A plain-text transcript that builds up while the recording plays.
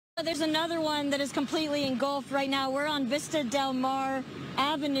There's another one that is completely engulfed right now. We're on Vista Del Mar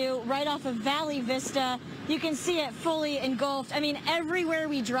Avenue, right off of Valley Vista. You can see it fully engulfed. I mean, everywhere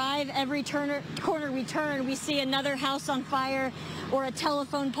we drive, every corner we turn, we see another house on fire or a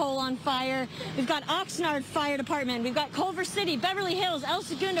telephone pole on fire. We've got Oxnard Fire Department. We've got Culver City, Beverly Hills, El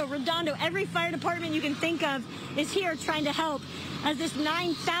Segundo, Redondo. Every fire department you can think of is here trying to help as this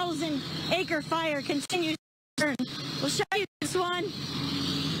 9,000-acre fire continues to burn. We'll show you this one.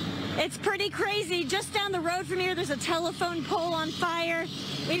 It's pretty crazy. Just down the road from here, there's a telephone pole on fire.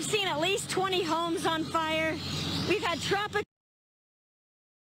 We've seen at least 20 homes on fire. We've had tropical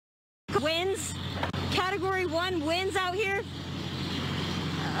winds, Category 1 winds out here.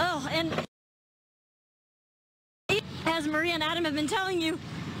 Oh, and as Maria and Adam have been telling you,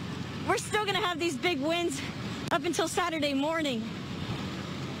 we're still going to have these big winds up until Saturday morning.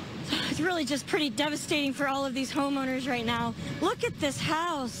 So it's really just pretty devastating for all of these homeowners right now. Look at this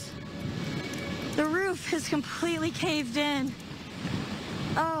house. The roof is completely caved in.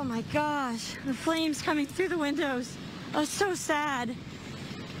 Oh my gosh, the flames coming through the windows. Oh, so sad.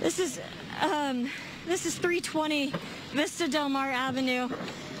 This is 320 Vista Del Mar Avenue.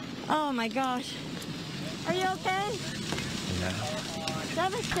 Oh my gosh. Are you okay? Yeah.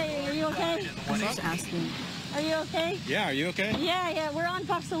 Devastating. Are you okay? I'm just asking. Are you okay? Yeah, are you okay? Yeah, we're on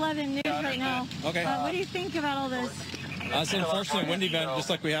Fox 11 News right now. Okay. What do you think about all this? It's an unfortunate wind event, just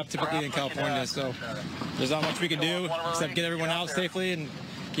like we have typically in California, so there's not much we can do except get everyone out safely and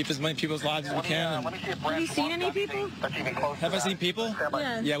keep as many people's lives as we can. Have you seen any people? Have I seen people?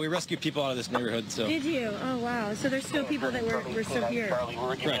 Yes. Yeah, we rescued people out of this neighborhood. So. Did you? Oh, wow. So there's still people that were still here.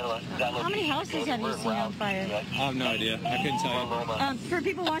 Correct. How many houses have you seen on fire? I have no idea. I couldn't tell you. For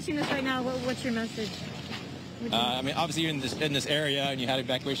people watching this right now, what's your message? I mean, obviously you're in this area and you had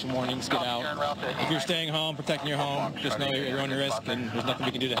evacuation warnings, get out. If you're staying home, protecting your home, just know you're on your risk and there's nothing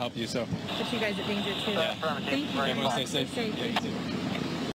we can do to help you. So. Put you guys at danger too. Yeah. Thank you. Everyone stay safe. Stay safe. Yeah, you too.